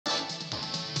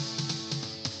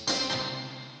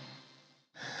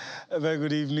A very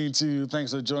good evening to you.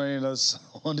 Thanks for joining us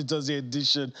on the Thursday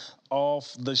edition of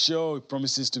the show. It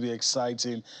promises to be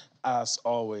exciting as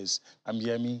always. I'm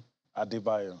Yemi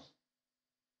Adebayo.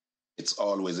 It's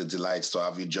always a delight to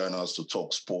have you join us to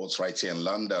talk sports right here in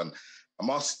London. I'm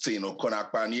Austin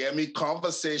Okonakpa and Yemi.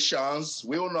 Conversations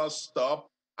will not stop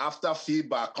after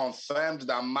feedback confirmed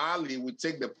that Mali will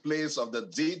take the place of the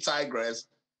D Tigress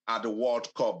at the World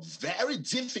Cup. Very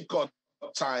difficult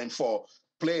time for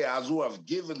players who have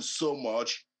given so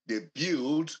much, they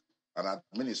build and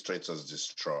administrators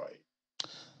destroy.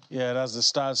 Yeah, that's the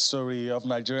start story of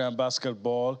Nigerian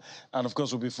basketball. And of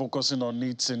course, we'll be focusing on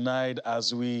it tonight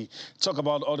as we talk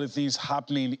about other things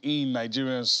happening in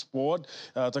Nigerian sport.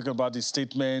 Talking about the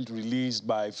statement released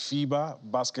by FIBA,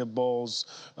 basketball's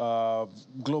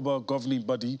global governing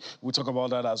body. We'll talk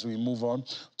about that as we move on.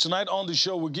 Tonight on the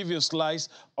show, we'll give you a slice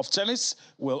of tennis.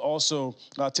 We'll also,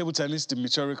 table tennis, the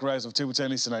meteoric rise of table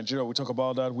tennis in Nigeria. We'll talk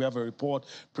about that. We have a report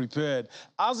prepared.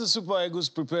 As the Super Eagles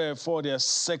prepare for their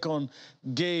second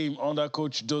game under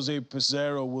coach Jose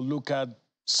Pizarro, will look at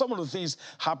some of the things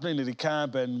happening in the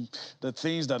camp and the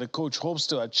things that the coach hopes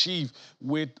to achieve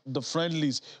with the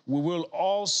friendlies. We will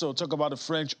also talk about the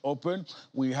French Open.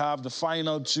 We have the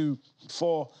final two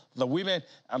for the women,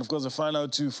 and of course the final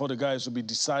two for the guys will be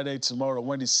decided tomorrow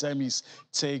when the semis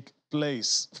take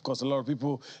place. Of course, a lot of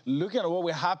people looking at what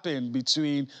will happen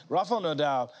between Rafael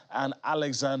Nadal and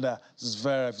Alexander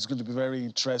Zverev. It's going to be very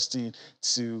interesting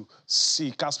to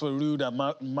see. Casper Ruud and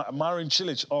Marin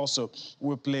Cilic also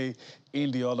will play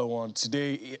in the other one.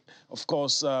 Today, of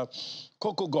course,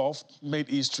 Coco Golf made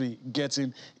history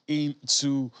getting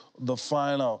into the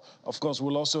final. Of course,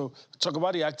 we'll also talk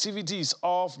about the activities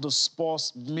of the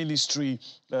sports ministry,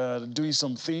 doing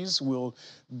some things. We'll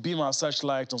beam our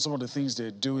searchlight on some of the things they're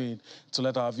doing to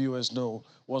let our viewers know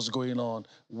what's going on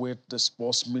with the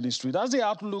sports ministry. That's the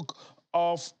outlook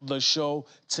of the show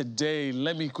today.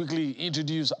 Let me quickly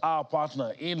introduce our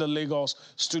partner in the Lagos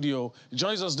studio. He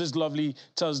joins us this lovely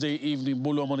Thursday evening.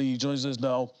 Bolu Omoni joins us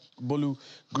now. Bolu,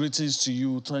 greetings to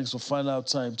you. Thanks for finding out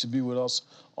time to be with us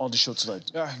on the show tonight.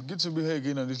 Yeah, good to be here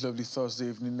again on this lovely Thursday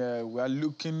evening. We are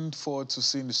looking forward to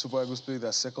seeing the Super Eagles play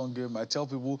their second game. I tell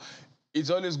people, it's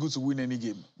always good to win any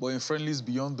game, but in friendlies,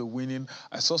 beyond the winning,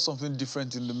 I saw something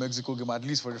different in the Mexico game, at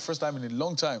least for the first time in a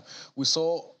long time. We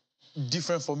saw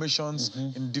different formations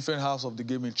in different halves of the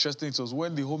game. Interesting. It was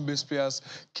when the home-based players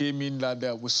came in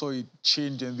that we saw it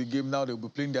change in the game. Now they'll be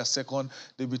playing their second.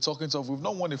 They'll be talking tough. We've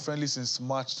not won a friendly since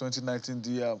March 2019,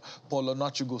 the Paulo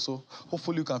Nachugo. So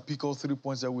hopefully you can pick all 3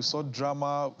 points there. We saw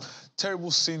drama,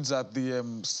 terrible scenes at the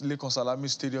Lekon Salami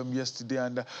Stadium yesterday.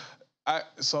 And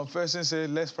some person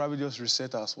said, let's probably just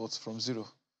reset our sports from zero.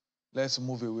 Let's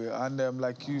move away. And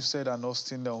like you said, and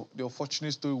Austin, the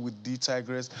unfortunate story with the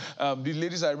Tigress. The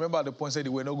ladies, I remember at the point, said they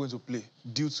were not going to play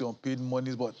due to unpaid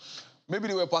monies, but maybe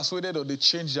they were persuaded or they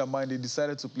changed their mind. They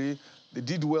decided to play. They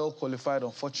did well, qualified.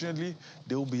 Unfortunately,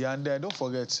 they will be under. Don't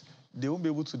forget, they won't be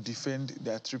able to defend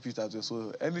their tribute as well.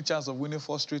 So any chance of winning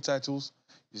 4 straight titles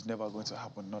is never going to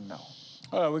happen, not now.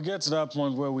 All right, we get to that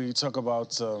point where we talk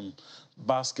about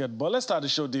basketball. Let's start the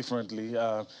show differently.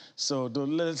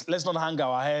 Let's not hang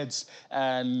our heads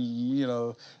and, you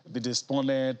know, be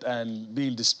despondent and be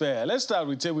in despair. Let's start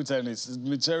with table tennis, the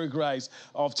meteoric rise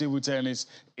of table tennis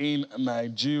in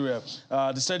Nigeria.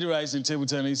 The steady rise in table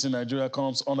tennis in Nigeria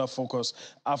comes under focus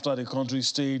after the country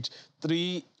staged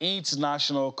 3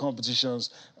 international competitions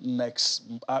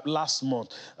last month.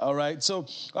 All right, so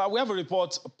we have a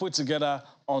report put together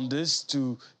on this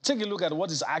to take a look at what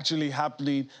is actually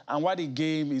happening and why the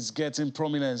game is getting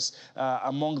prominence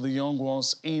among the young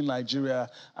ones in Nigeria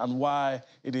and why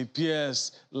it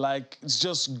appears like it's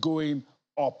just going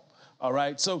up. All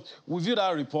right, so we view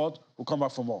that report. We'll come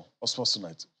back for more of Sports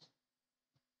Tonight.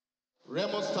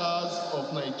 Remo Stars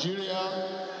of Nigeria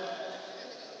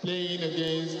playing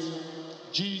against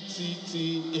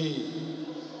GTTA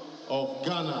of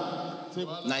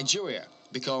Ghana. Nigeria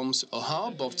becomes a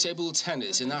hub of table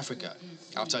tennis in Africa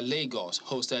after Lagos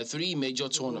hosted 3 major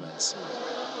tournaments.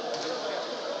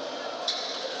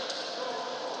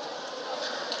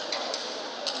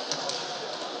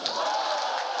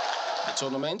 The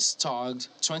tournament, tagged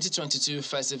 2022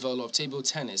 Festival of Table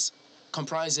Tennis,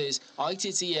 comprises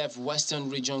ITTF Western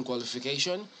Region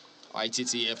Qualification,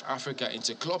 ITTF Africa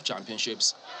Inter-Club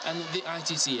Championships, and the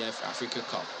ITTF Africa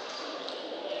Cup.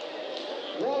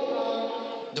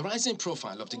 The rising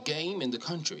profile of the game in the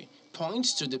country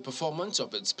points to the performance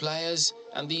of its players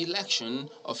and the election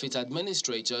of its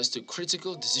administrators to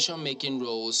critical decision-making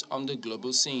roles on the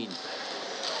global scene.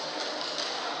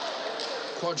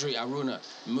 Quadri Aruna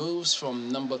moves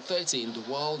from number 30 in the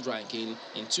world ranking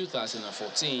in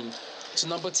 2014 to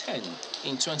number 10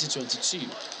 in 2022,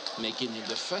 making him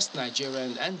the first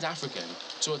Nigerian and African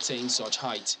to attain such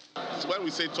height. So when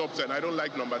we say top 10, I don't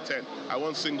like number 10. I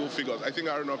want single figures. I think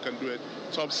Arnold can do it.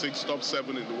 Top 6, top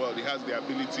 7 in the world. He has the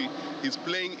ability. He's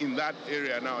playing in that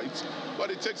area now. But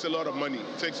it takes a lot of money.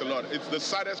 It takes a lot. It's the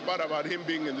saddest part about him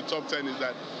being in the top 10 is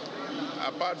that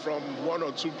apart from 1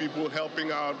 or 2 people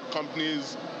helping out,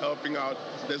 companies helping out,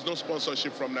 there's no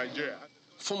sponsorship from Nigeria.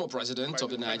 Former president of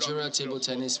the Nigeria Table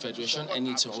Tennis Federation,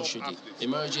 Enito Oshodi,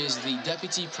 emerges the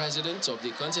deputy president of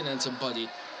the continental body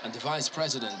and the vice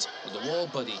president of the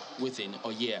world body within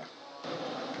a year.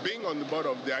 Being on the board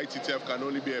of the ITTF can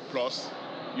only be a plus,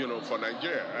 for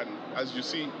Nigeria. And as you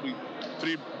see,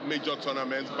 3 major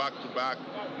tournaments back to back.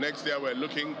 Next year we're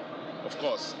looking, of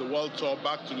course, the World Tour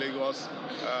back to Lagos,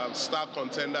 star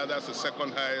contender, that's the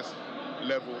second highest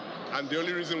level. And the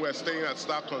only reason we're staying at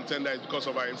star contender is because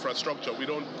of our infrastructure. We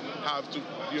don't have to,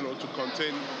 to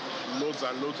contain loads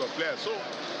and loads of players. So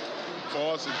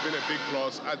for us, it's been a big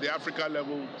plus. At the Africa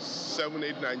level, 7,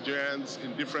 8 Nigerians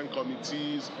in different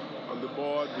committees on the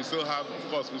board. We still have, of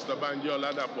course, Mr. Banji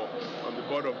Oladapo on the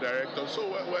board of directors.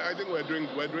 So I think we're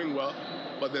doing well,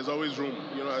 but there's always room.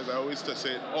 As I always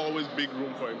say, always big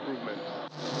room for improvement.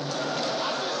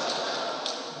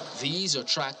 These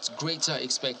attract greater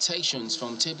expectations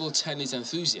from table tennis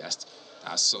enthusiasts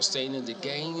as sustaining the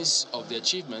gains of the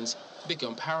achievements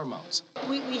become paramount.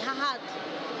 We had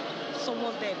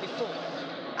someone there before,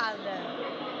 and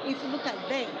if you look at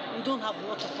them, we don't have a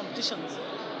lot of competitions.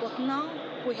 But now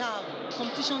we have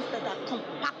competitions that are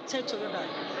compacted together,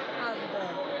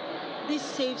 and this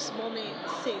saves money,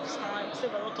 saves time,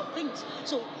 saves a lot of things.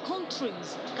 So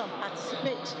countries can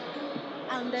participate,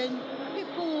 and then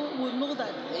people will know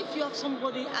that if you have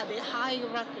somebody at the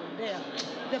hierarchy there,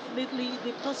 definitely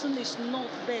the person is not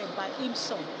there by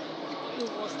himself. He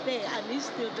was there and he's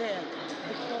still there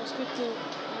because people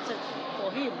wanted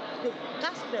for him. They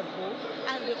cast their vote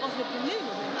and because they believe in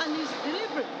him and he's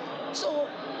delivering. So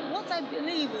what I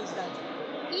believe is that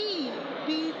he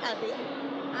being at the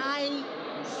high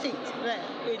seat there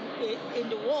in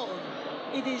the world,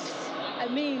 it is,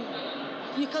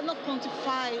 you cannot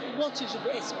quantify what you should be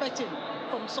expecting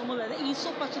from someone like that. He's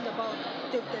so passionate about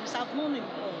table tennis. I've known him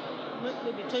for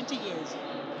maybe 20 years.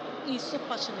 He's so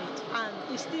passionate and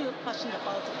he's still passionate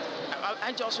about it.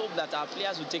 I just hope that our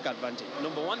players will take advantage.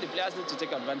 Number one, the players need to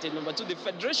take advantage. Number two, the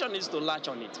federation needs to latch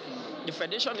on it. The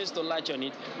federation needs to latch on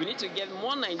it. We need to get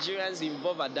more Nigerians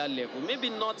involved at that level.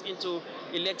 Maybe not into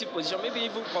elective position, maybe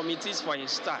even committees for a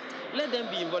start. Let them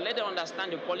be involved. Let them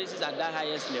understand the policies at that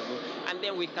highest level. And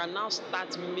then we can now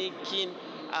start making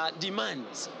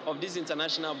demands of these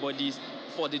international bodies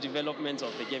for the development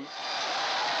of the game.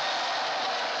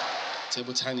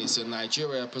 Table tennis in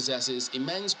Nigeria possesses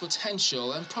immense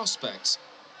potential and prospects,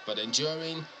 but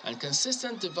enduring and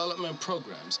consistent development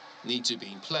programs need to be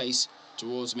in place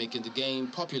towards making the game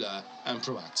popular and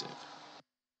proactive.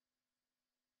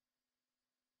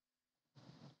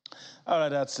 All right,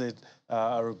 that's it.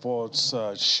 Reports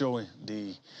showing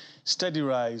the steady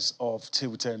rise of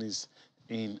table tennis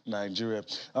in Nigeria.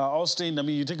 Austin,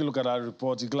 you take a look at our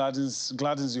report, it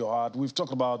gladdens your heart. We've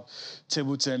talked about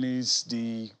table tennis,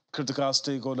 the critical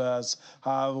stakeholders,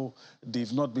 how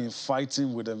they've not been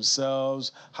fighting with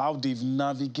themselves, how they've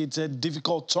navigated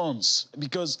difficult turns,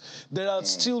 because there are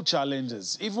still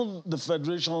challenges. Even the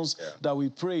federations that we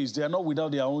praise, they are not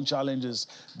without their own challenges.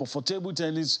 But for table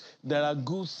tennis, there are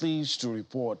good things to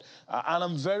report. And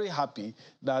I'm very happy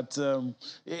that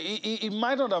it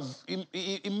might not have,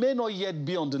 it may not yet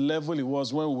be on the level it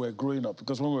was when we were growing up,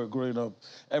 because when we were growing up,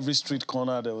 every street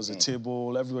corner there was a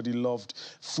table, everybody loved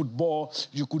football.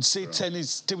 You could say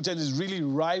table tennis really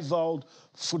rivaled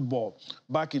football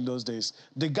back in those days.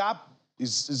 The gap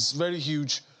is very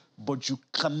huge, but you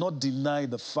cannot deny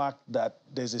the fact that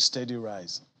there's a steady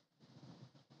rise.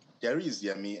 There is,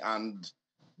 Yemi, and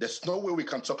there's no way we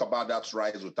can talk about that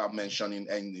rise without mentioning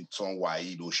Enito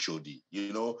Oshodi.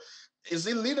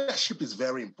 Leadership is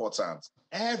very important.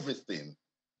 Everything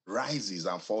rises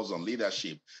and falls on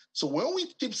leadership. So when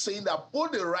we keep saying that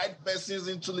put the right persons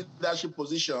into leadership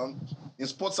position in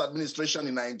sports administration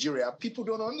in Nigeria, people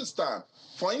don't understand.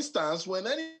 For instance, when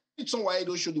Enito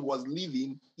Oshodi was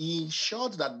leaving, he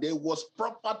ensured that there was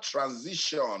proper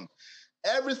transition.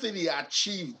 Everything he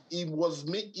achieved, he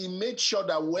made sure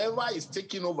that whoever is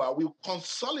taking over will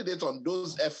consolidate on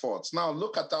those efforts. Now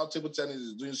look at how table tennis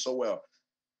is doing so well.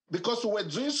 Because we were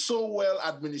doing so well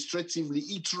administratively,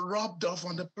 it rubbed off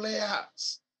on the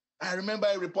players. I remember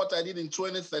a report I did in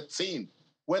 2013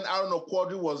 when Aaron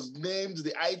Okwadu was named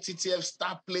the ITTF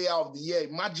Star Player of the Year.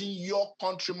 Imagine your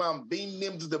countryman being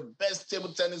named the best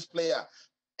table tennis player.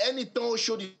 Enito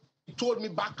Oshodi told me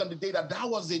back on the day that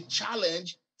was a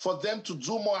challenge for them to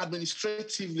do more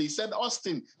administratively. He said,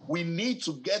 Austin, we need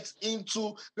to get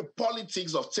into the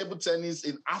politics of table tennis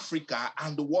in Africa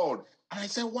and the world. And I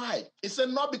said, why? He said,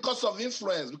 not because of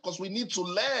influence, because we need to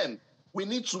learn. We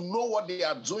need to know what they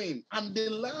are doing. And they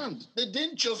learned. They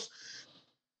didn't just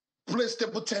play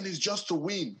table tennis just to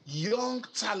win. Young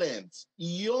talent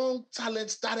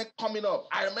started coming up.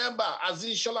 I remember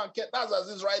Aziz Sholanke, that's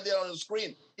Aziz right there on the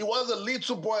screen. He was a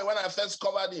little boy when I first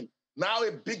covered him. Now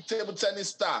a big table tennis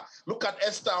star. Look at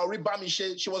Esther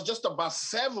Oribamiche. She was just about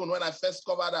 7 when I first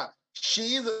covered her.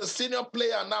 She is a senior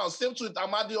player now. Same with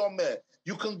Amadi Omer.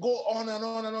 You can go on and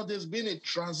on and on. There's been a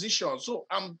transition. So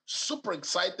I'm super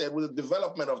excited with the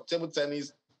development of table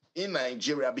tennis in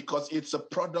Nigeria because it's a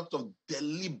product of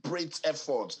deliberate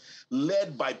efforts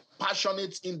led by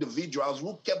passionate individuals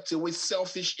who kept away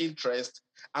selfish interest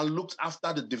and looked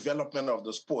after the development of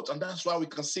the sport. And that's why we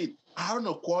can see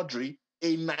Arno Quadri,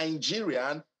 a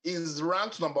Nigerian, is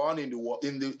ranked number 1 in the world,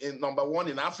 number 1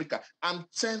 in Africa and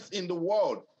 10th in the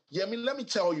world. Yeah, I mean, let me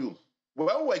tell you, when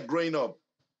we were growing up,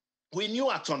 we knew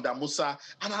Atonda Musa,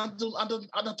 and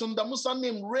Atonda Musa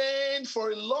name reigned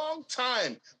for a long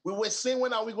time. We were saying,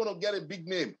 when are we going to get a big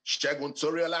name? Segun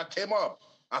Toriola came up.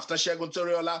 After Segun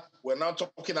Toriola, we're now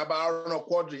talking about Arno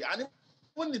Quadri. And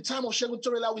even the time of Segun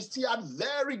Toriola, we still had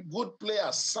very good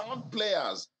players, sound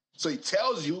players. So it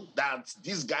tells you that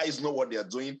these guys know what they're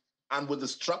doing. And with the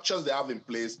structures they have in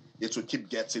place, it will keep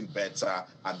getting better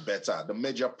and better. The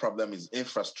major problem is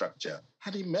infrastructure.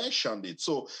 And he mentioned it.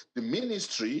 So the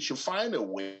ministry should find a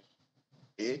way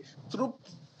through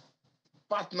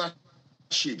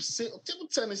partnerships. Table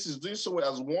tennis is doing so well,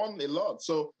 has won a lot.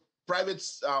 So private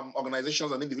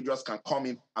organizations and individuals can come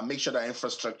in and make sure that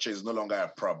infrastructure is no longer a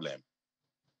problem.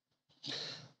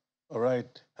 All right.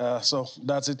 So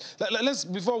that's it. Let's,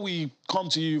 before we come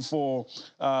to you for,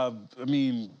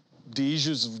 the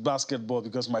issues of basketball,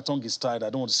 because my tongue is tied, I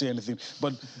don't want to say anything.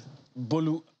 But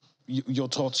Bolu, your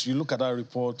thoughts, you look at that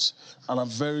report, and I'm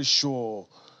very sure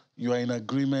you are in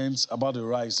agreement about the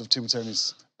rise of table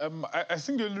tennis. I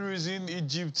think the only reason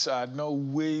Egypt are now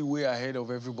way ahead of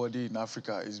everybody in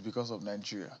Africa is because of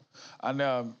Nigeria.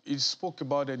 And he spoke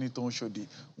about Eniton Shodi.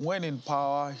 When in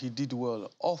power, he did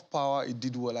well. Off power, he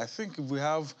did well. I think if we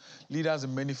have leaders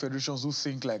in many federations who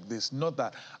think like this, not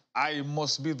that I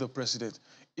must be the president.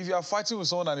 If you are fighting with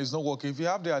someone and it's not working, if you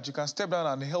have the heart, you can step down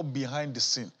and help behind the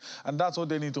scene. And that's what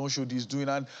Eniton Shodi is doing.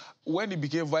 And when he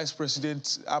became vice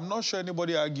president, I'm not sure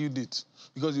anybody argued it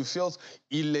because he felt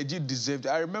he legit deserved it.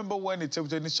 I remember when the table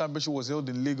tennis championship was held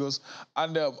in Lagos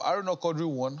and Aruna Quadri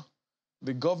won.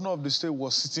 The governor of the state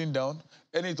was sitting down.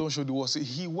 Eniton Shodi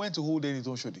he went to hold Eniton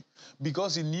Shodi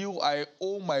because he knew I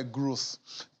owe my growth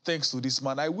thanks to this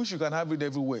man. I wish you can have it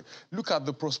everywhere. Look at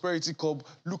the Prosperity Cup.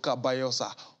 Look at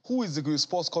Bayelsa. Who is the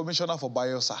sports commissioner for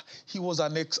Bayelsa? He was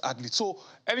an ex-athlete. So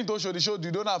Eniton Shodi showed you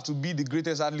don't have to be the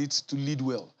greatest athlete to lead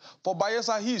well. For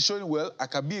Bayelsa, he is showing well, I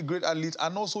can be a great athlete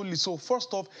and also lead. So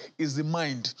first off is the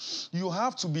mind. You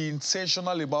have to be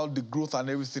intentional about the growth and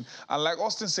everything. And like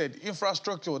Austin said,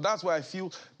 infrastructure, that's why I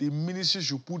feel the ministry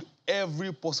should put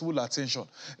every possible attention.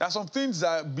 There are some things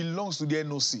that belongs to the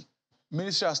NOC.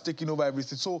 Ministry has taken over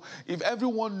everything. So if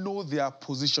everyone knows their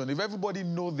position, if everybody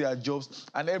knows their jobs,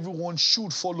 and everyone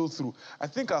should follow through, I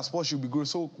think our sport should be good.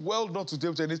 So well done to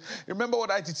table tennis. Remember what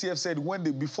ITTF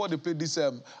said before they played this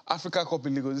Africa Cup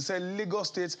in Lagos? They said Lagos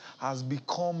State has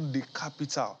become the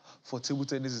capital for table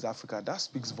tennis in Africa. That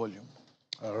speaks volume.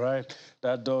 All right,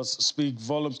 that does speak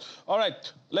volumes. All right,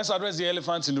 let's address the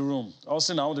elephant in the room.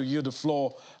 Austin, I want to yield the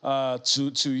floor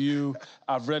to you.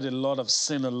 I've read a lot, I've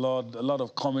seen a lot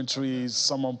of commentaries,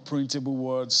 some unprintable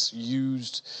words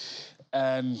used,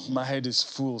 and my head is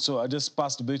full. So I just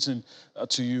passed the baton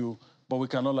to you, but we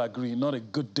can all agree, not a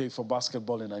good day for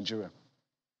basketball in Nigeria.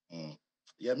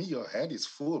 Yeah, your head is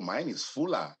full. Mine is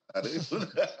fuller. I don't even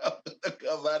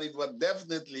know about it, but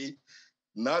definitely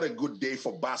not a good day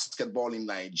for basketball in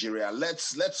Nigeria.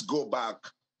 Let's go back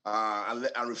and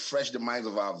refresh the minds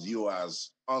of our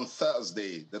viewers. On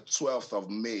Thursday, the 12th of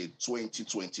May,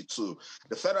 2022,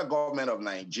 the federal government of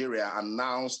Nigeria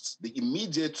announced the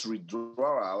immediate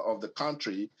withdrawal of the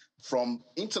country from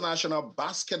international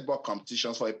basketball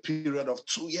competitions for a period of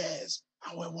 2 years.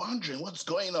 And we're wondering what's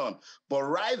going on. But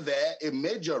right there, a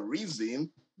major reason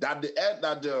that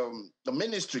the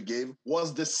ministry gave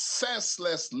was the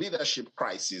senseless leadership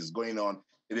crisis going on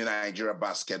in the Nigeria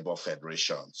Basketball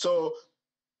Federation. So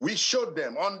we showed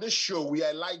them on this show, we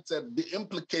highlighted the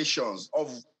implications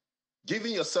of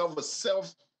giving yourself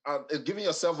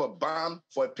a ban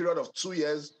for a period of 2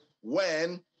 years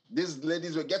when these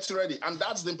ladies were getting ready. And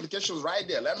that's the implications right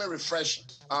there. Let me refresh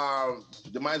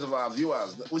the minds of our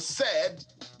viewers. We said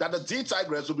that the D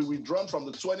Tigers will be withdrawn from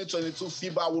the 2022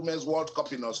 FIBA Women's World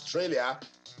Cup in Australia,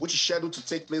 which is scheduled to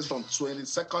take place from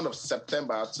 22nd of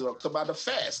September to October the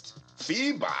 1st.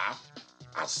 FIBA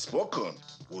has spoken.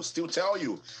 We'll still tell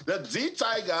you. The D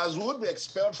Tigers would be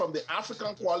expelled from the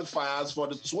African qualifiers for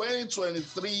the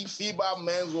 2023 FIBA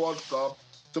Men's World Cup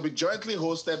to be jointly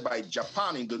hosted by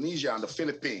Japan, Indonesia, and the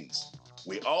Philippines.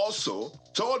 We also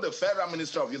told the Federal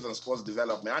Minister of Youth and Sports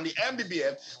Development and the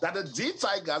MBBF that the D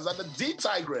Tigers and the D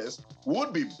Tigress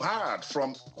would be barred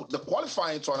from the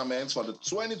qualifying tournaments for the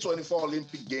 2024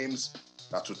 Olympic Games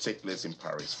that will take place in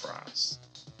Paris, France.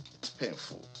 It's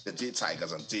painful. The D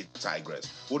Tigers and D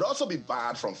Tigress would also be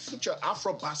barred from future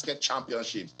Afro-Basket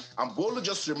Championships. And Bolu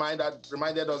just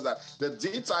reminded us that the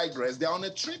D Tigress, they're on a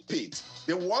three-peat.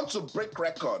 They want to break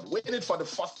record, winning for the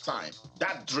fourth time.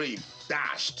 That dream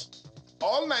dashed.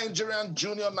 All Nigerian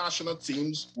junior national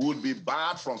teams would be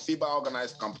barred from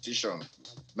FIBA-organized competition.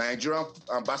 Nigerian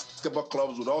basketball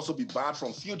clubs would also be barred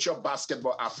from future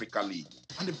Basketball Africa League.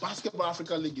 And the Basketball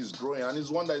Africa League is growing and is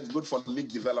one that is good for league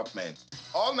development.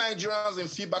 All Nigerians in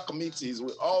FIBA committees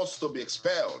will also be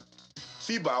expelled.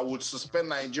 FIBA would suspend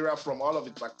Nigeria from all of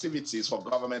its activities for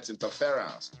government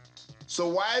interference. So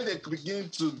while they begin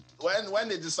to, when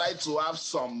they decide to have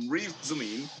some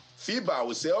reasoning, FIBA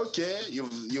will say, okay,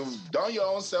 you've done your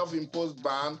own self-imposed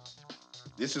ban.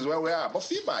 This is where we are. But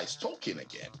FIBA is talking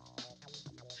again.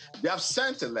 They have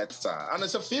sent a letter, and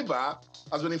it's a FIBA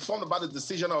has been informed about the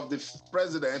decision of the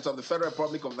President of the Federal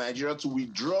Republic of Nigeria to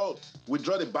withdraw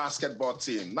the basketball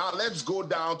team. Now let's go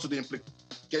down to the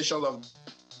implications of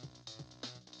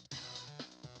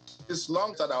this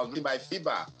long term that was made by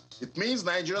FIBA. It means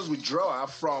Nigeria's withdrawal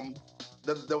from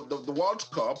the World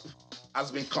Cup has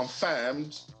been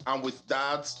confirmed, and with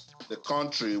that, the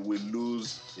country will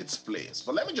lose its place.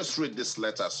 But let me just read this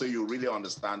letter so you really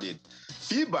understand it.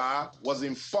 FIBA was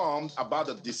informed about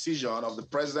the decision of the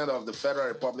President of the Federal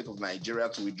Republic of Nigeria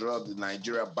to withdraw the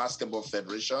Nigeria Basketball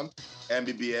Federation,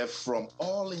 NBBF, from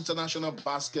all international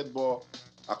basketball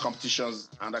competitions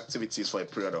and activities for a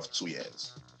period of 2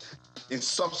 years. In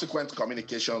subsequent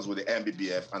communications with the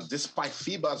NBBF, and despite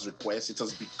FIBA's request, it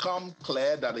has become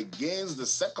clear that against the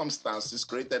circumstances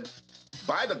created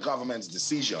by the government's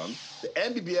decision, the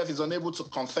NBBF is unable to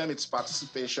confirm its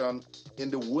participation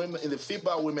in the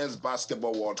FIBA Women's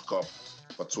Basketball World Cup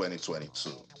for 2022.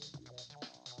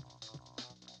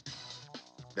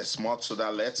 There's more to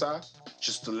that letter,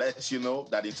 just to let you know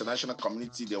that the international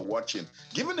community, they're watching.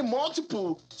 Given the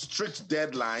multiple strict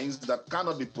deadlines that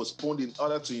cannot be postponed in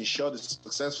order to ensure the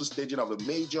successful staging of a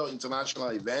major international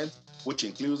event, which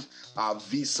includes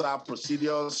visa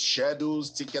procedures, schedules,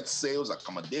 ticket sales,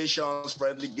 accommodations,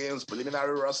 friendly games,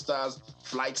 preliminary rosters,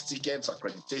 flight tickets,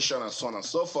 accreditation, and so on and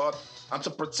so forth. And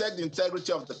to protect the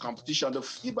integrity of the competition, the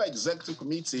FIBA Executive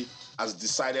Committee has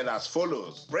decided as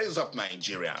follows. Brace up,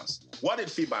 Nigerians. What did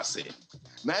FIBA say?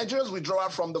 Nigeria's withdrawal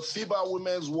from the FIBA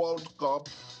Women's World Cup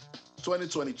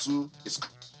 2022 is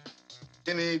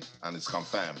in it and it's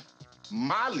confirmed.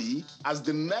 Mali, as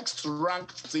the next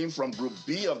ranked team from Group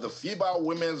B of the FIBA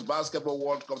Women's Basketball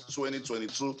World Cup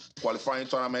 2022 qualifying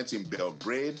tournament in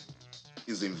Belgrade,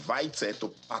 is invited to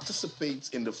participate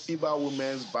in the FIBA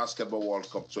Women's Basketball World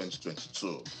Cup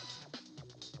 2022.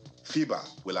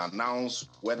 FIBA will announce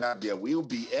whether there will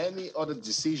be any other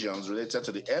decisions related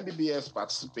to the NBBF's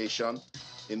participation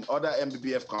in other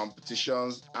NBBF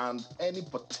competitions and any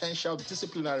potential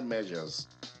disciplinary measures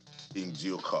in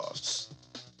due course.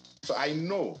 So I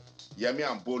know, Yemi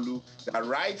and Bolu, that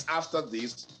right after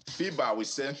this, FIBA will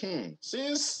say,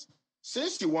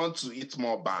 since you want to eat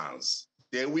more bans,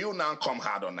 they will now come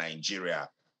hard on Nigeria.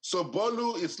 So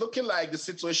Bolu, it's looking like the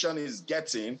situation is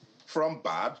getting from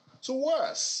bad to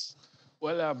worse.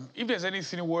 Well, if there's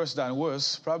anything worse than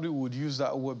worse, probably would use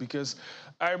that word, because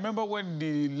I remember when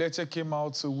the letter came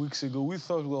out 2 weeks ago, we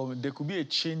thought, well, there could be a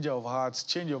change of heart,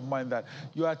 change of mind, that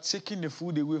you are taking the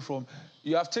food away from,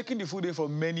 you have taken the food away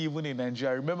from many even in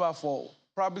Nigeria. Remember, for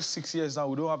probably 6 years now,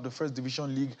 we don't have the First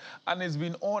Division League, and it's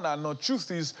been on and on.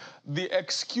 Truth is, the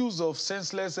excuse of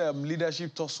senseless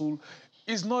leadership tussle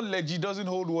is not legit, doesn't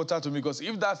hold water to me, because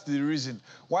if that's the reason,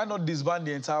 why not disband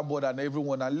the entire board and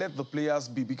everyone and let the players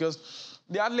be? Because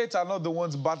The athletes are not the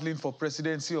ones battling for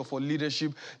presidency or for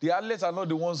leadership. The athletes are not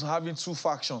the ones having two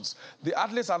factions. The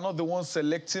athletes are not the ones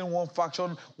selecting one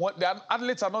faction. The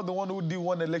athletes are not the ones who did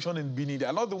one election in Benin. They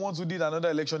are not the ones who did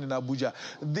another election in Abuja.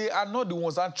 They are not the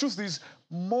ones. And truth is,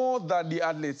 more than the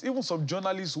athletes, even some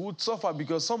journalists would suffer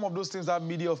because some of those things have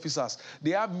media officers.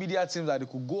 They have media teams that they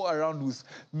could go around with.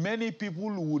 Many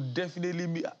people would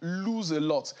definitely lose a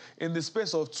lot in the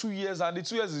space of 2 years, and the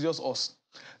 2 years is just us.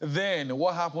 Then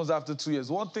what happens after 2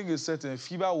 years? One thing is certain,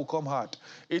 fever will come hard.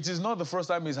 It is not the first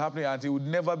time it's happening, and it would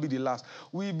never be the last.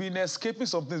 We've been escaping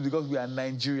some things because we are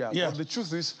Nigeria. Yeah. But the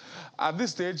truth is, at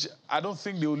this stage, I don't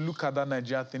think they will look at that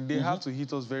Nigeria thing. They have to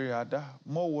hit us very hard.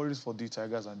 More worries for the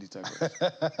Tigers and the Tigers.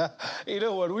 You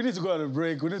know what? We need to go on a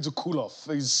break. We need to cool off.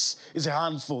 It's a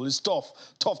handful. It's tough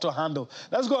to handle.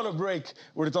 Let's go on a break.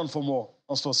 We'll return for more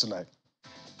on Sports Tonight.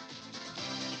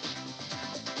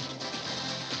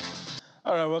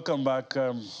 All right, welcome back.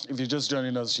 If you're just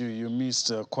joining us, you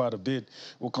missed quite a bit.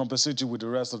 We'll compensate you with the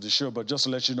rest of the show. But just to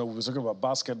let you know, we were talking about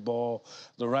basketball,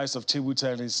 the rise of table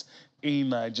tennis in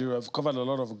Nigeria. We've covered a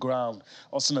lot of ground.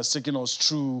 Austin has taken us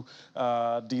through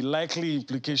the likely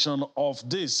implication of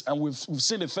this. And we've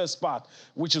seen the first part,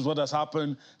 which is what has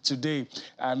happened today.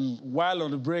 And while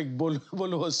on the break, Bolo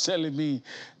was telling me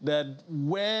that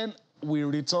when we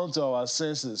return to our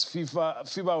senses,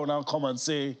 FIFA will now come and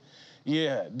say,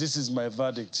 yeah, this is my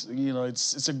verdict. You know,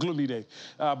 it's a gloomy day.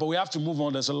 But we have to move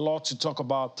on. There's a lot to talk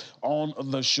about on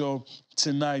the show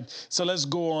tonight. So let's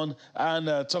go on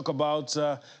and talk about,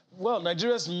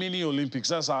 Nigeria's mini Olympics.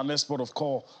 That's our next port of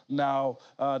call. Now,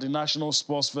 the National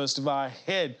Sports Festival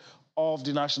ahead of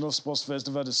the National Sports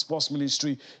Festival, the Sports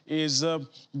Ministry is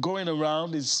going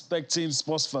around inspecting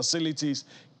sports facilities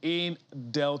in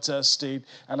Delta State,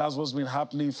 and that's what's been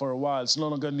happening for a while. It's no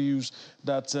longer news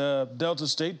that Delta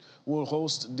State will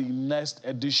host the next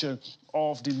edition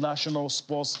of the National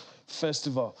Sports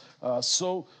Festival.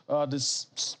 So the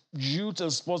Youth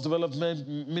and Sports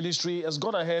Development Ministry has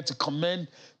gone ahead to commend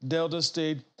Delta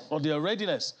State on their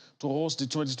readiness to host the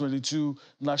 2022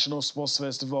 National Sports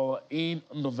Festival in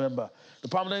November. The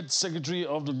permanent secretary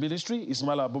of the ministry,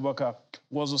 Ismaila Abubakar,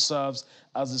 also serves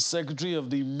as the secretary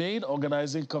of the main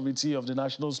organizing committee of the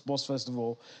National Sports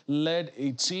Festival, led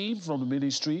a team from the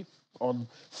ministry on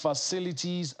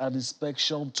facilities and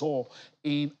inspection tour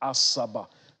in Asaba.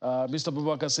 Mr.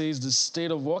 Abubakar says the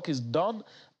state of work is done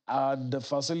and the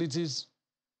facilities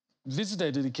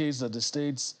visited indicates that the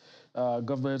state's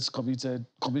government's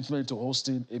commitment to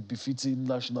hosting a befitting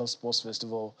National Sports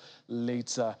Festival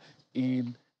later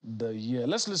in the year.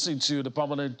 Let's listen to the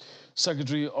permanent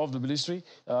secretary of the ministry,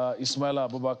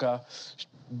 Ismaila Abubakar,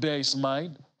 bear his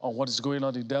mind on what is going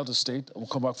on in Delta State, and we'll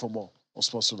come back for more on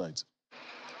Sports Tonight.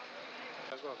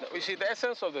 You see, the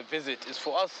essence of the visit is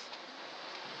for us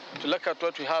to look at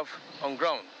what we have on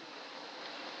ground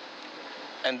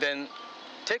and then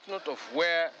take note of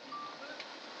where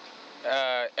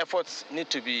efforts need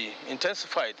to be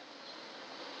intensified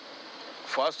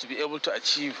for us to be able to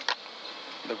achieve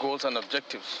the goals and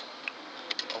objectives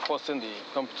of hosting the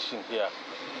competition here.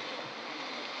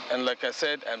 And like I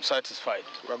said, I'm satisfied.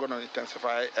 We're going to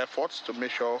intensify efforts to make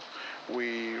sure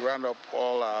we round up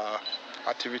all our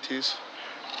activities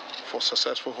for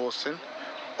successful hosting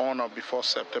on or before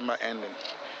September ending.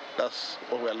 That's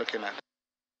what we're looking at.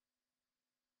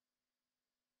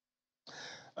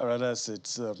 All right, that's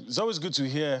it. It's always good to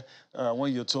hear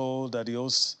when you're told that the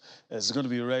host is going to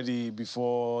be ready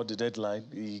before the deadline.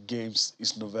 The games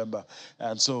is November.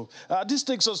 And so this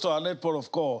takes us to our next port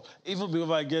of call, even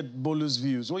before I get Bolu's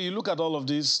views. When you look at all of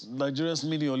this, Nigeria's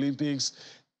mini Olympics,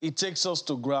 it takes us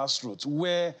to grassroots,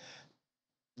 where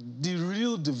the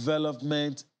real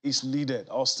development is needed,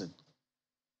 Austin.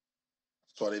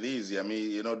 That's what it is. I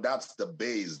mean, you know, that's the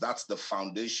base, that's the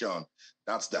foundation,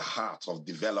 that's the heart of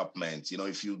development. You know,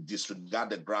 if you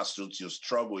disregard the grassroots, you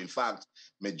struggle. In fact,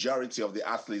 majority of the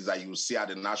athletes that you see at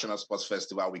the National Sports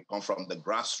Festival, we come from the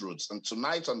grassroots. And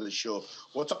tonight on the show,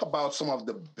 we'll talk about some of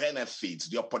the benefits,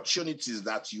 the opportunities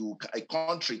that a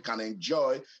country can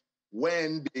enjoy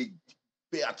when they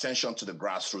pay attention to the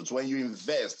grassroots, when you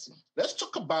invest. Let's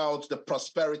talk about the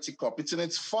Prosperity Cup. It's in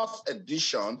its 4th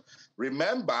edition.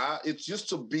 Remember, it used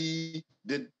to be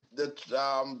the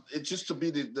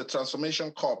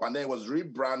Transformation Cup, and then it was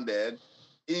rebranded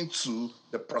into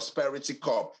the Prosperity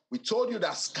Cup. We told you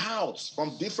that scouts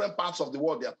from different parts of the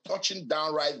world, they're touching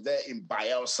down right there in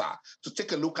Bayelsa to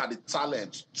take a look at the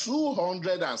talent.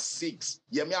 206,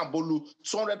 Yemi Ambolu,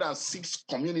 206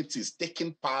 communities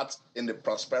taking part in the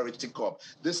Prosperity Cup.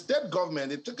 The state government,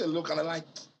 they took a look and they're like,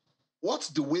 what's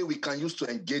the way we can use to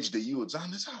engage the youths?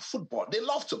 And they said, football. They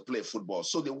love to play football.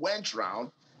 So they went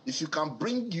around If you can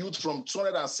bring youth from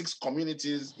 206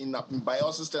 communities in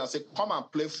Bayelsa State and say, come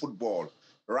and play football.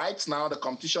 Right now, the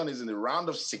competition is in the round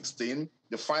of 16.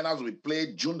 The finals will be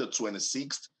played June the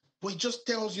 26th. But it just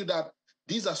tells you that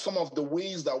these are some of the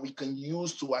ways that we can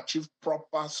use to achieve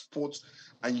proper sports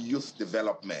and youth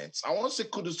development. I want to say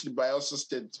kudos to the Bayelsa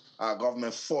State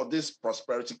government for this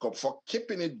Prosperity Cup, for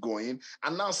keeping it going.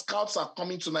 And now scouts are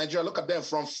coming to Nigeria. Look at them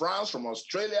from France, from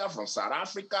Australia, from South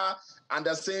Africa. And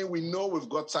they're saying, we know we've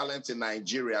got talent in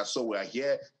Nigeria, so we're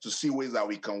here to see ways that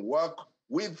we can work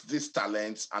with these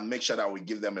talents and make sure that we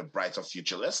give them a brighter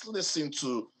future. Let's listen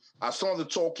to some of the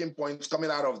talking points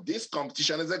coming out of this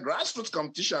competition. It's a grassroots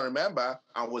competition, remember,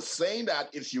 and we're saying that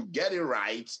if you get it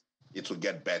right, it will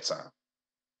get better.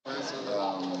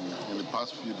 In the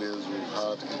past few days, we've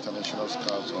had international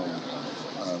scouts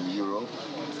from Europe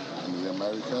and the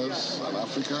Americas and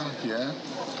Africa here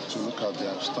to look at the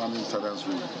outstanding talents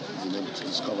we've been able to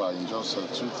discover in just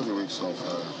 2-3 weeks of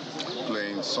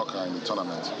playing soccer in the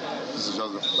tournament. This is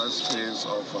just the first phase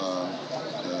of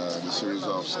the series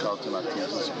of scouting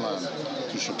activities planned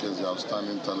to showcase the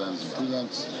outstanding talents,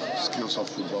 brilliant skills of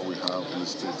football we have in the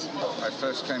state. I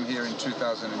first came here in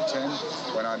 2010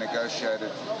 when I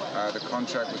negotiated the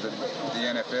contract with the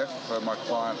NFF for my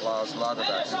client Lars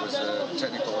Lagerbäck, who was the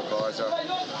technical advisor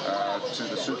to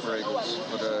the Super Eagles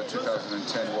for the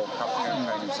 2010 World Cup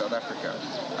campaign in South Africa.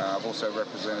 I've also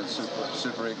represented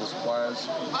Super Eagles players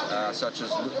such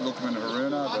as Lukman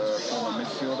Haruna, the former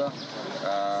midfielder,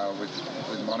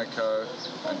 with Monaco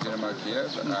and Dynamo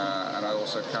Kiev, and I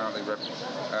also currently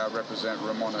represent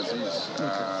Ramon Aziz,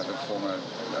 the former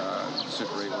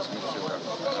Super Eagles midfielder.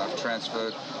 I've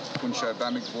transferred Kunsho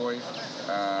Bamigboy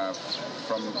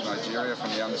from Nigeria,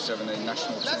 from the under-17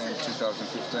 national team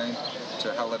 2015 to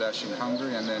Haladash in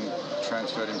Hungary, and then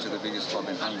transferred him to the biggest club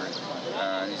in Hungary.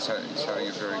 He's having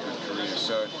a very good career.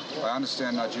 So I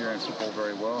understand Nigerian football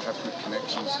very well, have good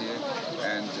connections here,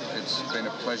 and it's been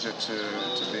a pleasure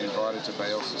to be invited to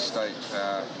Bayelsa State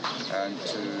and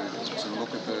to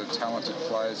look at the talented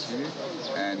players here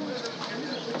and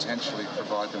potentially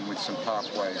provide them with some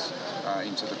pathways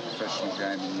into the professional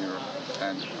game in Europe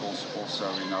and also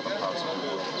in other parts of the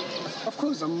world. Of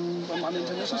course, I'm an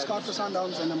international scout for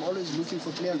Sundowns, and I'm always looking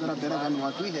for players that are better than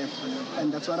what we have,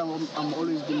 and that's what I'm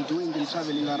always been doing, been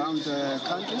traveling around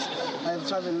countries. I've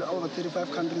traveled over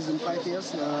 35 countries in 5 years,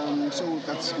 so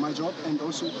that's my job, and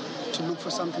also to look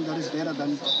for something that is better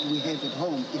than we have at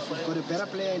home. If we've got a better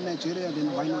player in Nigeria,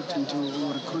 then why not to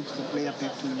recruit the player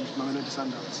back to Mamelodi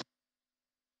Sundowns?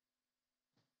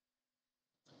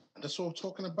 That's what we're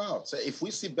talking about. So if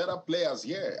we see better players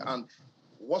here, and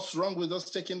what's wrong with us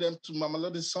taking them to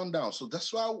Mamelodi Sundowns? So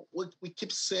that's why we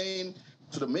keep saying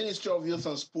to the Ministry of Youth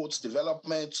and Sports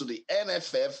Development, to the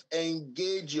NFF,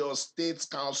 engage your state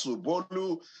council,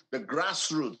 Bolu, the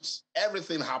grassroots.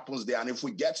 Everything happens there, and if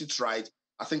we get it right,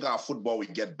 I think our football will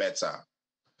get better.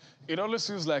 It always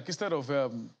seems like instead of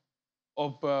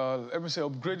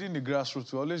upgrading the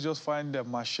grassroots, we always just find the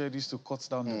machetes to cut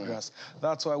down the grass.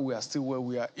 That's why we are still where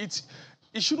we are. It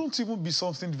shouldn't even be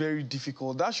something very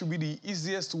difficult. That should be the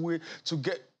easiest way to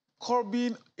get.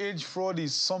 Curbing age fraud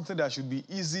is something that should be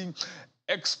easy.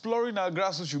 Exploring our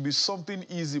grassroots should be something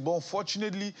easy, but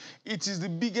unfortunately, it is the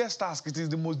biggest task. It is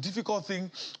the most difficult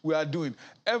thing we are doing.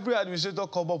 Every administrator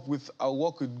come up with a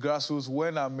work with grassroots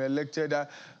when I'm elected,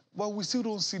 but we still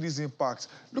don't see this impact.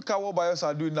 Look at what Bayelsa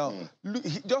are doing now.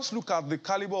 Just look at the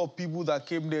caliber of people that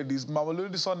came there. This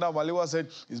Mamelodi Sundowns, Malewa said,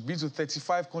 he's been to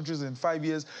 35 countries in 5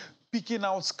 years, picking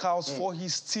out scouts for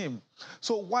his team.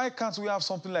 So why can't we have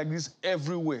something like this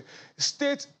everywhere?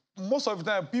 Most of the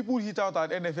time, people hit out at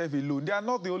NFF alone. They are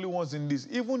not the only ones in this.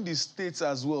 Even the states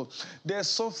as well. There's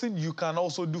something you can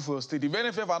also do for your state. If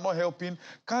NFF are not helping,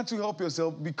 can't you help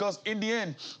yourself? Because in the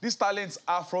end, these talents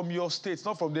are from your states,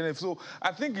 not from the NFF. So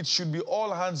I think it should be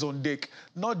all hands on deck.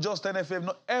 Not just NFF.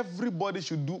 Not everybody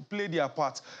should play their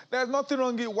part. There's nothing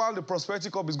wrong while the Prosperity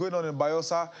Cup is going on in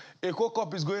Bayelsa, Eco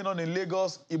Cup is going on in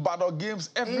Lagos, Ibadan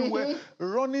games everywhere,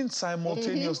 running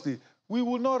simultaneously. We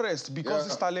will not rest because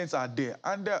these talents are there.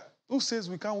 And who says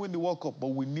we can't win the World Cup, but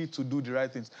we need to do the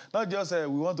right things. Not just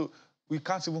we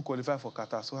can't even qualify for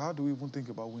Qatar. So how do we even think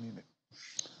about winning it?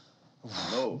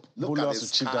 No. Look at a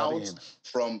scout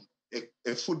from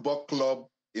a football club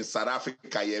in South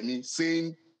Africa, Yemi,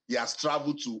 saying he has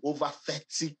traveled to over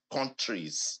 30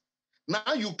 countries.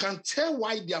 Now you can tell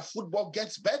why their football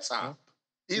gets better.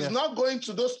 He's not going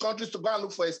to those countries to go and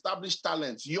look for established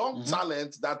talents, young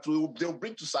talents that they'll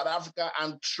bring to South Africa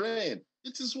and train.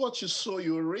 It is what you sow,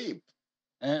 you reap.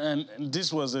 And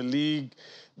this was a league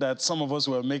that some of us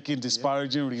were making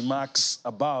disparaging remarks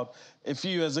about a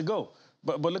few years ago.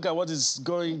 But look at what is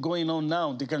going on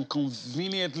now. They can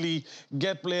conveniently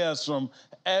get players from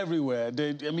everywhere.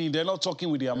 They're not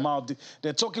talking with their mouth.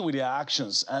 They're talking with their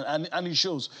actions, and it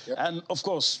shows. Yep. And of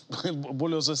course,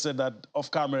 Bolu also said that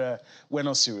off camera, we're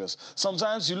not serious.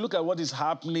 Sometimes you look at what is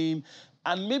happening,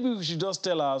 and maybe we should just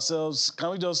tell ourselves,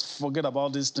 can we just forget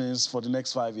about these things for the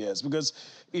next 5 years? Because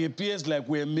it appears like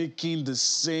we're making the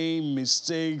same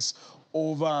mistakes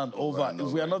over and over. If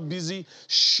we are not busy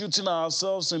shooting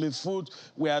ourselves in the foot,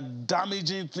 we are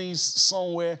damaging things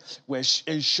somewhere. We're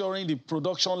ensuring the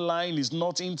production line is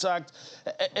not intact.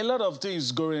 A lot of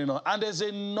things going on. And there's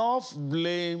enough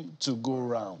blame to go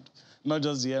around. Not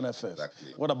just the NFF.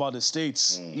 Exactly. What about the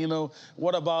states? You know,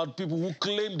 what about people who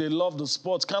claim they love the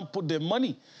sport, can't put their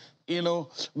money? You know,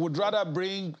 would rather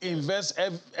invest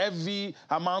heavy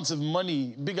amounts of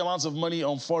money, big amounts of money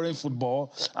on foreign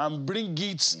football and bring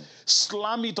it,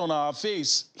 slam it on our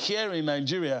face here in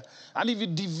Nigeria. And if you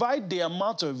divide the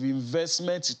amount of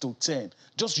investment to 10,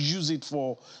 just use it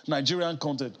for Nigerian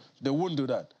content, they won't do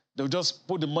that. They'll just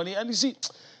put the money. And you see,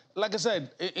 like I said,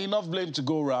 enough blame to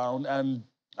go around, and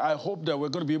I hope that we're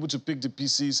going to be able to pick the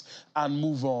pieces and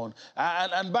move on.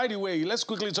 And by the way, let's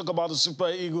quickly talk about the Super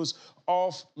Eagles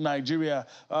of Nigeria.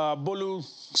 Bolu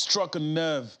struck a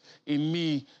nerve in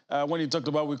me when he talked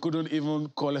about we couldn't even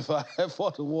qualify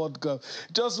for the World Cup.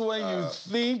 Just when you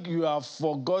think you have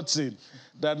forgotten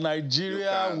that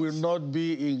Nigeria will not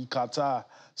be in Qatar,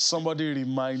 somebody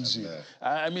reminds you.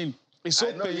 I mean, it's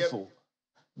so painful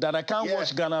that I can't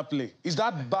watch Ghana play. Is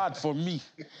that bad for me?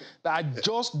 That I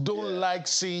just don't like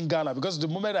seeing Ghana, because the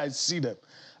moment I see them,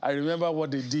 I remember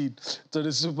what they did to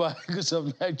the Super Eagles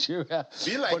of Nigeria.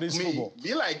 Be like me.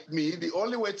 Be like me. The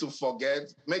only way to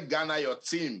forget, make Ghana your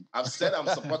team. I've said I'm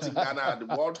supporting Ghana at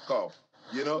the World Cup.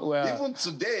 You know, even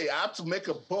today, I had to make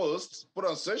a post, put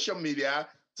on social media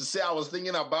to say I was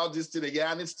thinking about this thing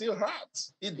again, and it still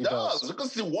hurts. It does,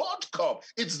 because the World Cup,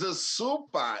 it's the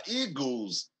Super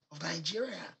Eagles of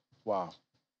Nigeria. Wow.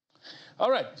 All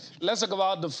right, let's talk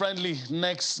about the friendly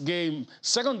next game.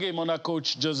 Second game under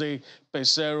Coach Jose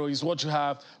Peseiro is what you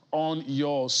have on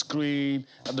your screen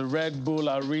at the Red Bull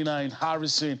Arena in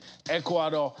Harrison,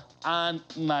 Ecuador and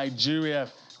Nigeria.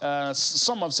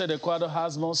 Some have said Ecuador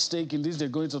has more stake in this. They're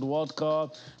going to the World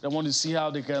Cup. They want to see how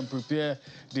they can prepare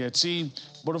their team.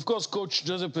 But of course, Coach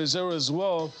Jose Peseiro as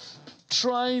well,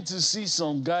 trying to see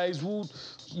some guys who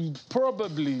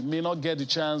probably may not get the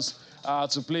chance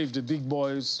to play if the big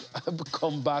boys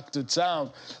come back to town.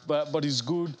 But it's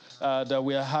good that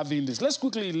we are having this. Let's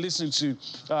quickly listen to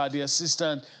the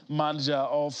assistant manager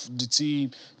of the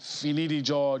team, Finidi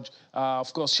George.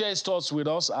 Of course, share his thoughts with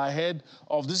us ahead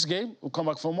of this game. We'll come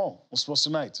back for more on Sports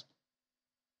Tonight.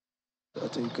 I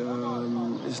think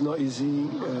it's not easy,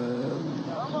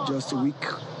 just a week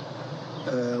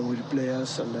with the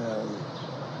players, and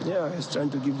he's trying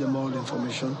to give them all the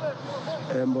information,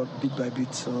 but bit by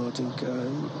bit. So I think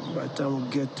by the time we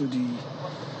get to the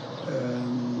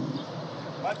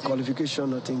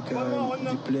qualification, I think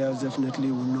the players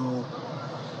definitely will know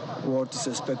what is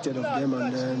expected of them,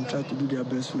 and then try to do their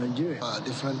best for Nigeria. A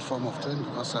different form of training,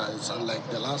 because it's unlike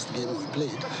the last game we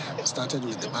played. We started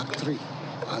with the back three,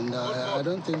 and I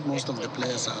don't think most of the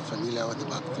players are familiar with the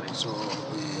back three, so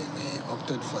we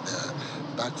opted for the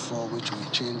back four, which we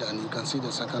changed, and you can see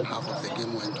the second half of the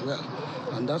game went well.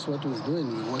 And that's what we're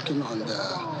doing. We're working on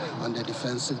the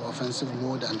defensive, offensive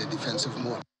mode and the defensive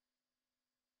mode.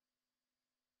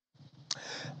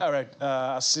 All right,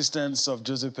 assistants of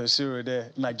Jose Peseiro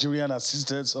there, Nigerian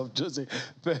assistants of Jose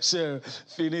Peseiro,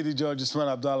 Finidi George, Usman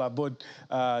Abdallah, both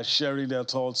sharing their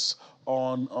thoughts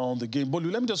on the game.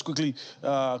 Bolu, let me just quickly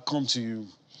come to you.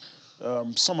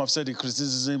 Some have said the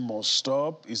criticism must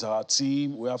stop. It's our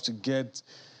team. We have to get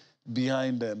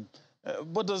behind them.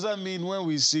 But does that mean when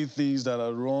we see things that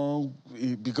are wrong,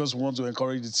 because we want to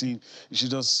encourage the team, you should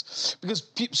just...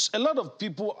 Because a lot of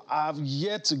people have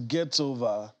yet to get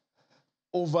over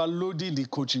overloading the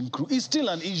coaching crew. It's still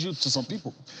an issue to some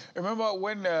people. Remember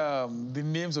when the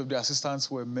names of the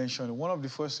assistants were mentioned, one of the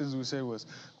first things we said was,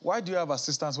 why do you have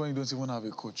assistants when you don't even have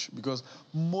a coach? Because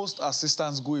most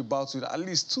assistants go about with at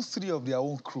least 2-3 of their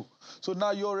own crew. So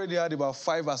now you already had about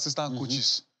 5 assistant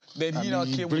coaches. Then he now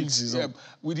came with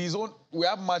his own. We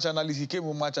have match analysts. He came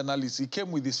with match analysts. He came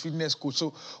with his fitness coach.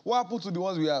 So what happened to the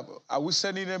ones we have? Are we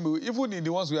sending them? Even in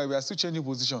the ones we are still changing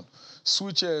position.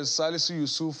 Switches, Salisu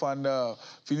Yusuf and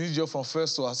Finidi from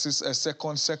first to assist,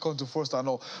 second to first and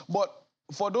all. But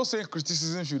for those saying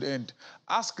criticism should end,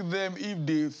 ask them if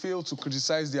they fail to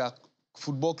criticize their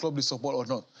football club they support or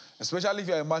not. Especially if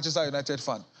you're a Manchester United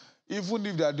fan. even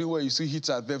if they're doing well, you see hits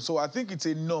at them. So I think it's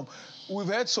a norm. We've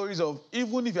heard stories of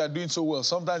even if you're doing so well,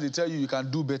 sometimes they tell you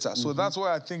can do better. So that's what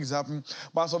I think is happening.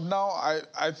 But as of now,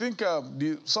 I think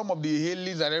some of the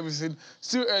hailings and everything,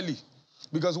 still early.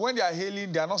 Because when they are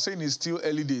hailing, they are not saying it's still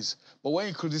early days. But when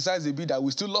you criticize a bit that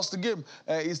we still lost the game,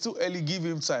 it's still early, give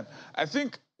him time. I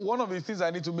think one of the things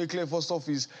I need to make clear first off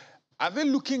is, are they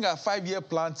looking at 5-year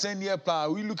plan, 10-year plan?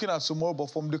 Are we looking at tomorrow?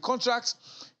 But from the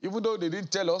contracts, even though they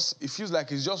didn't tell us, it feels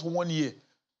like it's just 1 year.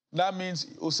 That means,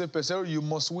 Jose Peseiro, you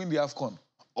must win the AFCON.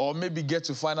 Or maybe get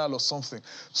to final or something.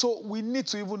 So we need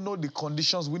to even know the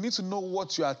conditions. We need to know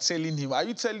what you are telling him. Are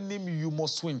you telling him you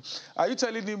must win? Are you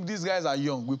telling him these guys are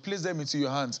young? We place them into your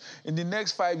hands. In the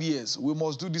next 5 years, we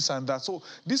must do this and that. So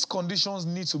these conditions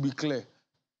need to be clear.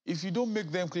 If you don't make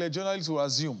them clear, journalists will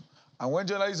assume. And when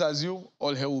journalists assume,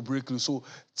 all hell will break loose. So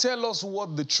tell us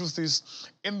what the truth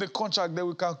is in the contract that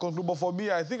we can conclude. But for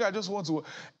me, I think I just want to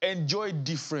enjoy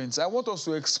difference. I want us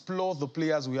to explore the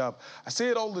players we have. I say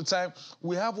it all the time.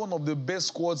 We have one of the best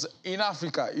squads in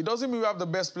Africa. It doesn't mean we have the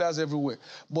best players everywhere.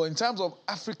 But in terms of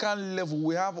African level,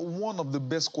 we have one of the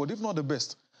best squad, if not the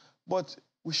best. But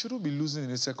we shouldn't be losing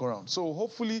in the second round. So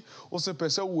hopefully, Jose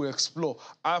Peseiro will explore.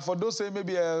 And for those saying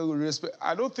maybe respect,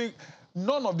 I don't think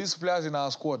none of these players in our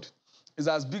squad is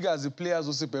as big as the players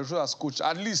Jose Peseiro has coached.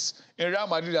 At least in Real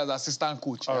Madrid as assistant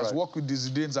coach. He has worked with the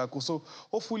Zidane Zarco. So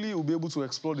hopefully we'll be able to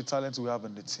explore the talent we have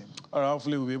in the team. All right,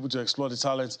 hopefully we'll be able to explore the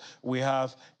talent we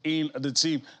have in the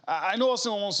team. I know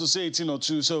Austin wants to say a thing or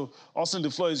two. So Austin,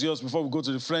 the floor is yours before we go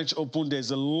to the French Open.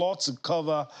 There's a lot to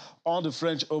cover on the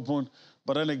French Open.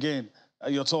 But then again,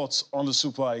 your thoughts on the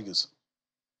Super Eagles?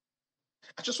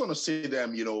 I just want to see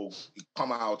them,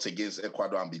 come out against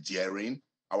Ecuador and be daring.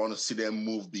 I want to see them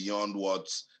move beyond what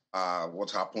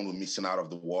happened with missing out of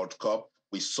the World Cup.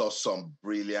 We saw some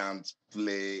brilliant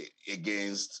play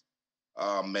against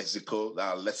Mexico.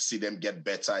 Let's see them get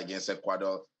better against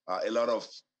Ecuador. A lot of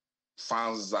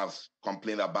fans have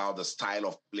complained about the style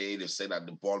of play. They've said that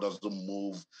the ball doesn't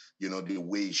move, the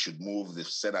way it should move. They've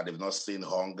said that they've not seen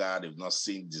hunger. They've not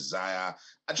seen desire.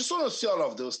 I just want to see all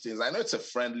of those things. I know it's a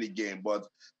friendly game, but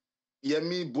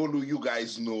Yemi, Bolu, you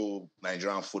guys know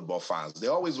Nigerian football fans. They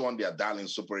always want their darling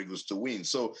Super Eagles to win.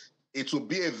 So it will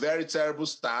be a very terrible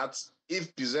start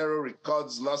if Peseiro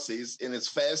records losses in his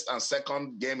first and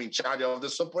second game in charge of the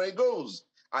Super Eagles.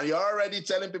 And you're already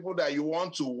telling people that you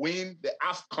want to win the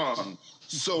AFCON.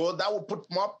 So that will put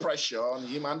more pressure on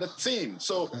him and the team.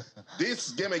 So this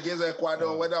game against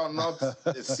Ecuador, whether or not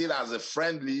they see it as a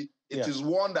friendly, it is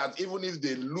one that even if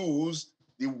they lose,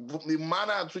 the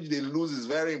manner at which they lose is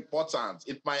very important.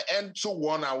 It might end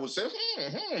 2-1, I would say,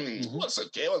 what's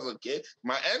okay.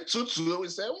 My end 2-2, we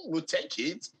say, we'll take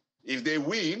it. If they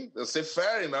win, they'll say,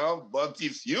 fair enough. But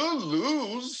if you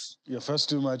lose... Your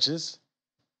first 2 matches?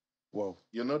 Whoa.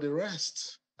 You know the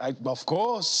rest. Of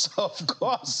course.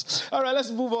 All right,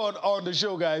 let's move on the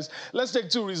show, guys. Let's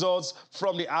take 2 results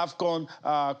from the AFCON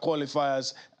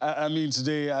qualifiers.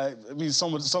 Today,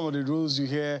 some of the rules you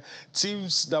hear,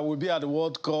 teams that will be at the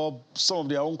World Cup, some of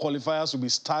their own qualifiers will be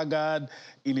staggered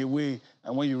in a way.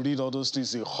 And when you read all those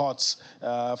things, it hurts.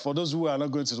 For those who are not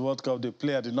going to the World Cup, they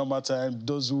play at the normal time.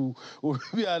 Those who will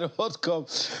be at the World Cup.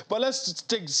 But let's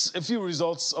take a few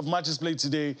results of matches played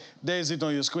today. There is it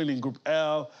on your screen in Group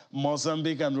L.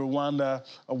 Mozambique and Rwanda,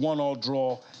 a 1-1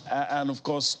 draw. And, of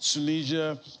course,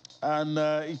 Tunisia and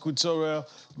Equatorial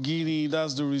Guinea.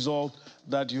 That's the result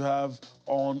that you have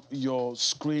on your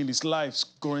screen. It's live,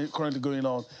 currently going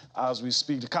on as we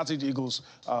speak. The Carthage Eagles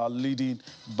are leading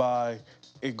by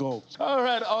a goal. All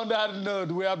right, on that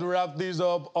note, we have to wrap things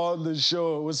up on the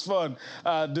show. It was fun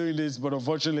doing this, but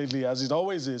unfortunately, as it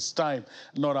always is, time,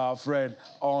 not our friend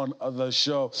on the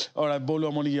show. All right,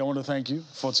 Bolu Amoni, I want to thank you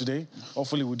for today.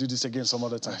 Hopefully, we'll do this again some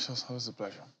other time. It was a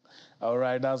pleasure. All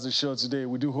right, that's the show today.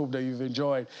 We do hope that you've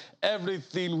enjoyed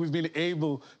everything we've been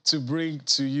able to bring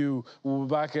to you. We'll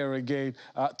be back here again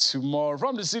tomorrow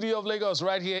from the city of Lagos,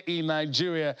 right here in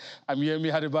Nigeria. I'm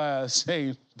Yemi Hadibaya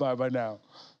saying bye-bye now.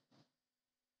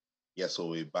 Yes,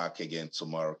 we'll be back again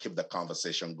tomorrow. Keep the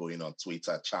conversation going on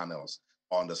Twitter channels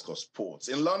 _sports.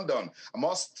 In London, I'm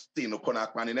Austin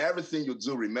Okonakman. In everything you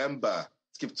do, remember,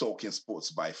 keep talking sports.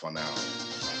 Bye for now.